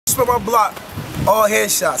Split my block, all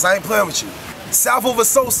headshots. I ain't playing with you. South over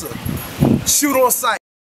Sosa, shoot on sight.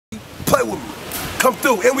 Play with me. Come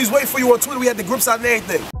through. And we was waiting for you on Twitter. We had the groups out and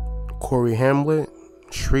everything. Corey Hamlet,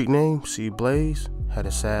 street name C Blaze, had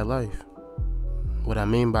a sad life. What I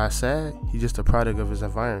mean by sad, he's just a product of his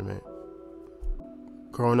environment.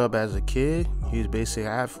 Growing up as a kid, he was basically an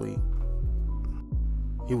athlete.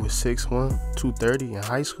 He was 6'1", 230 in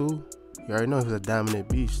high school. You already know he was a dominant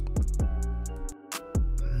beast.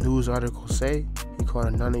 News articles say he caught a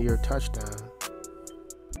 90-yard touchdown.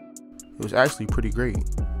 It was actually pretty great.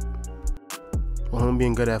 With him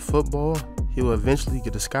being good at football, he will eventually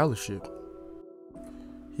get a scholarship.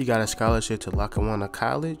 He got a scholarship to Lackawanna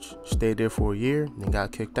College, stayed there for a year, then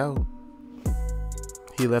got kicked out.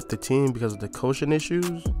 He left the team because of the coaching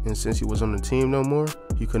issues, and since he was on the team no more,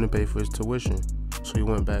 he couldn't pay for his tuition, so he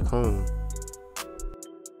went back home.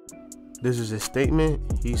 This is a statement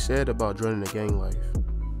he said about joining the gang life.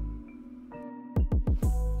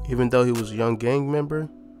 Even though he was a young gang member,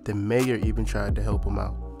 the mayor even tried to help him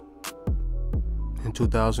out. In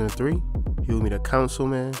 2003, he would meet a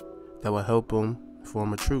councilman that would help him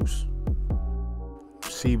form a truce.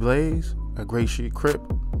 C Blaze, a Great Street Crip,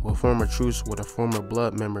 will form a truce with a former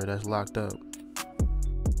blood member that's locked up.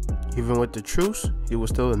 Even with the truce, he was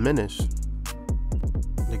still a menace.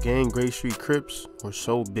 The gang Great Street Crips were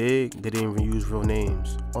so big they didn't even use real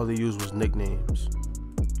names. All they used was nicknames.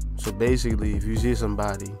 So basically, if you see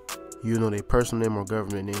somebody, you know their personal name or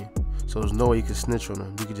government name. So there's no way you can snitch on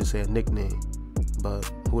them. You could just say a nickname. But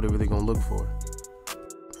who are they really gonna look for?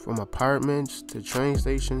 From apartments to train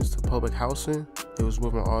stations to public housing, they was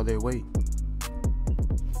moving all their weight.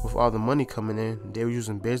 With all the money coming in, they were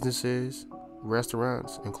using businesses,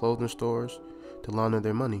 restaurants, and clothing stores to launder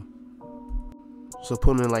their money. So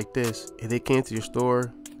putting it like this, if they came to your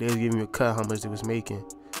store, they was giving you a cut how much they was making.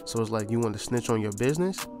 So it's like, you want to snitch on your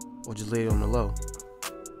business or just lay it on the low.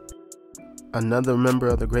 Another member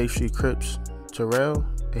of the Great Street Crips, Terrell,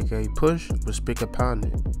 aka Push, was spick upon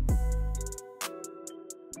it.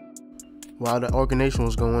 While the organization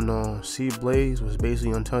was going on, C Blaze was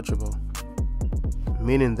basically untouchable.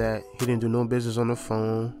 Meaning that he didn't do no business on the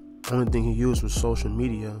phone. Only thing he used was social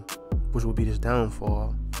media, which would be his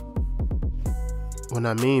downfall. What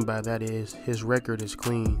I mean by that is his record is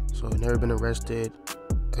clean, so he's never been arrested,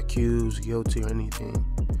 accused, guilty, or anything.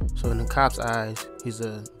 So in the cops' eyes, he's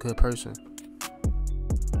a good person.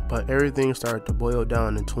 But everything started to boil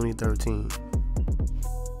down in 2013.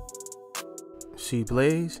 C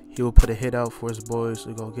Blaze, he would put a hit out for his boys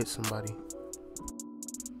to go get somebody.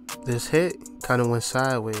 This hit kind of went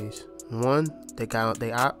sideways. One, they got out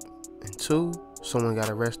they op, and two, someone got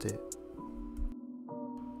arrested.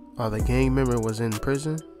 While the gang member was in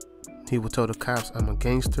prison, he would tell the cops, "I'm a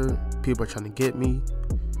gangster, people are trying to get me."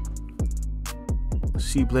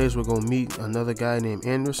 C Blaze would go meet another guy named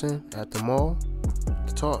Anderson at the mall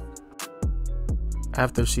to talk.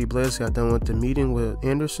 After C Blaze got done with the meeting with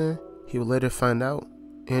Anderson, he would later find out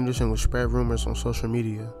Anderson would spread rumors on social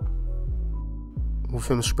media. With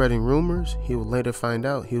him spreading rumors, he would later find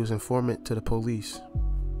out he was informant to the police.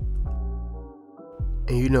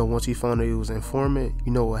 And you know, once he found out he was informant,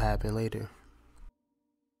 you know what happened later.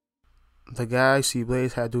 The guy C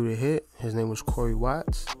Blaze had to do the hit, his name was Corey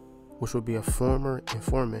Watts, which would be a former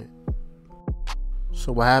informant.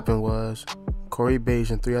 So what happened was, Corey Beige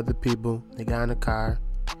and 3 other people, they got in a car.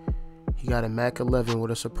 He got a Mac 11 with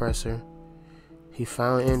a suppressor. He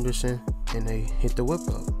found Anderson and they hit the whip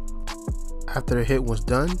up. After the hit was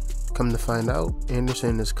done, come to find out, Anderson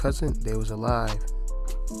and his cousin, they was alive.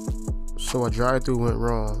 So a drive-through went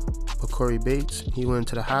wrong, but Corey Bates, he went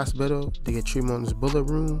to the hospital to get treatment on his bullet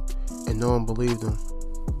wound, and no one believed him.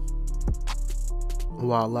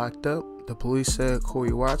 While locked up, the police said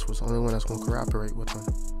Corey Watts was the only one that's going to cooperate with him.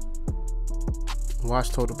 Watts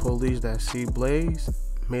told the police that C Blaze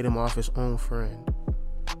made him off his own friend.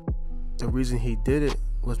 The reason he did it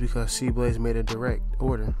was because C Blaze made a direct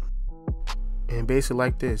order. And basically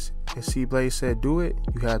like this, if C Blaze said do it,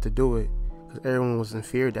 you had to do it, because everyone was in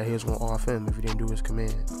fear that he was going to off him if he didn't do his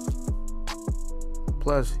command.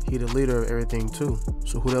 Plus, he the leader of everything too,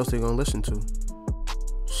 so who else they going to listen to?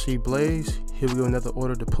 C Blaze, he would give another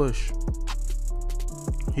order to Push.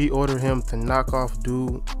 He ordered him to knock off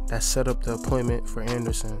dude that set up the appointment for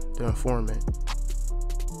Anderson, the informant.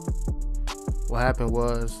 What happened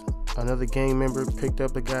was, another gang member picked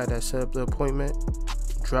up the guy that set up the appointment,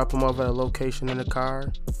 dropped him off at a location in the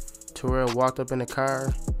car. Terrell walked up in the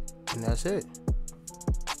car, and that's it.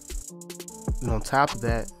 And on top of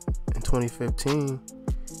that, in 2015,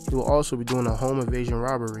 he will also be doing a home invasion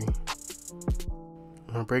robbery.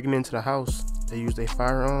 When breaking into the house, they used their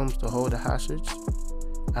firearms to hold the hostage.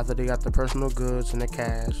 After they got the personal goods and the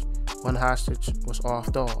cash, one hostage was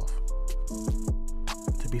offed off.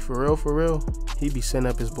 To be for real, he be setting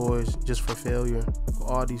up his boys just for failure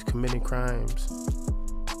for all these committed crimes.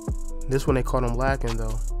 This one they caught him lacking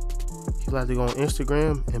though. He liked to go on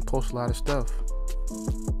Instagram and post a lot of stuff.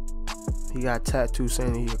 He got tattoos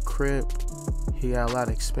saying he a Crip. He got a lot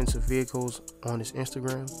of expensive vehicles on his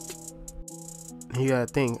Instagram. And you gotta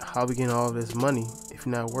think, how we getting all this money if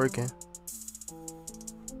you're not working?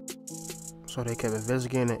 So they kept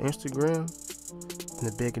investigating the Instagram,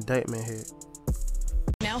 and the big indictment hit.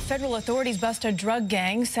 Now federal authorities bust a drug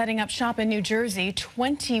gang setting up shop in New Jersey.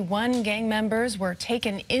 21 gang members were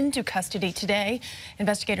taken into custody today.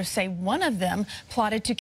 Investigators say one of them plotted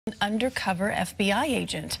to kill an undercover FBI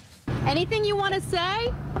agent. Anything you want to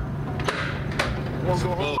say?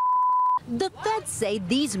 The feds say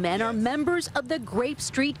these men are members of the Grape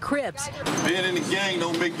Street Crips. Being in the gang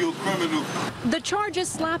don't make you a criminal. The charges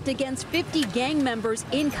slapped against 50 gang members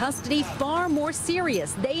in custody far more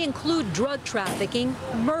serious. They include drug trafficking,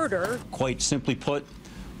 murder. Quite simply put,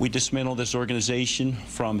 we dismantled this organization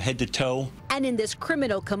from head to toe. And in this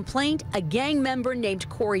criminal complaint, a gang member named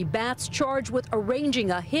Corey Batts charged with arranging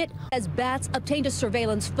a hit as Batts obtained a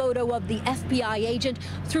surveillance photo of the FBI agent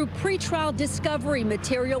through pretrial discovery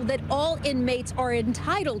material that all inmates are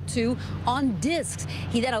entitled to on discs.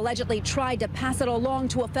 He then allegedly tried to pass it along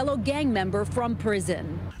to a fellow gang member from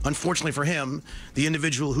prison. Unfortunately for him, the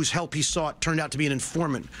individual whose help he sought turned out to be an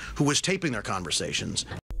informant who was taping their conversations.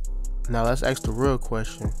 Now let's ask the real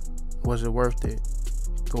question. Was it worth it?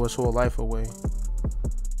 Throw his whole life away.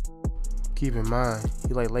 Keep in mind,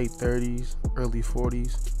 he like late 30s, early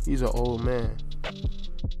 40s. He's an old man.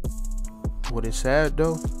 What is sad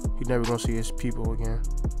though, he never gonna see his people again.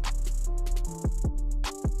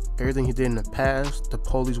 Everything he did in the past, the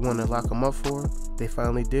police wanted to lock him up for, they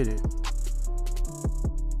finally did it.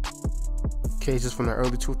 Cases from the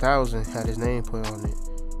early 2000s had his name put on it,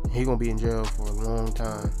 and he gonna be in jail for a long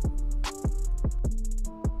time.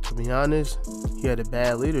 To be honest, he had a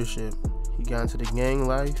bad leadership. He got into the gang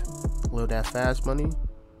life, lived that fast money.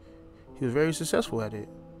 He was very successful at it,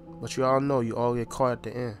 but you all know you all get caught at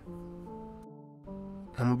the end.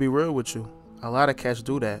 I'm gonna be real with you. A lot of cats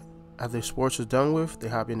do that. After sports is done with, they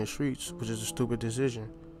hop in the streets, which is a stupid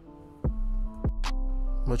decision.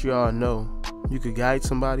 But you all know, you could guide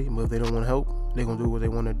somebody, but if they don't want help, they're gonna do what they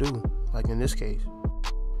want to do, like in this case.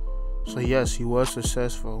 So yes, he was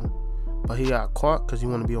successful, but he got caught because he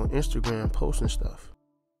wanted to be on Instagram posting stuff.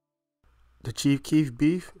 The Chief Keef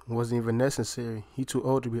beef wasn't even necessary. He too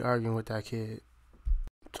old to be arguing with that kid.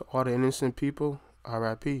 To all the innocent people,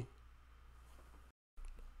 RIP.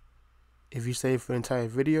 If you stayed for the entire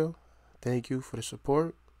video, thank you for the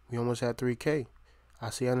support. We almost had 3K.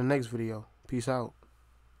 I'll see you on the next video. Peace out.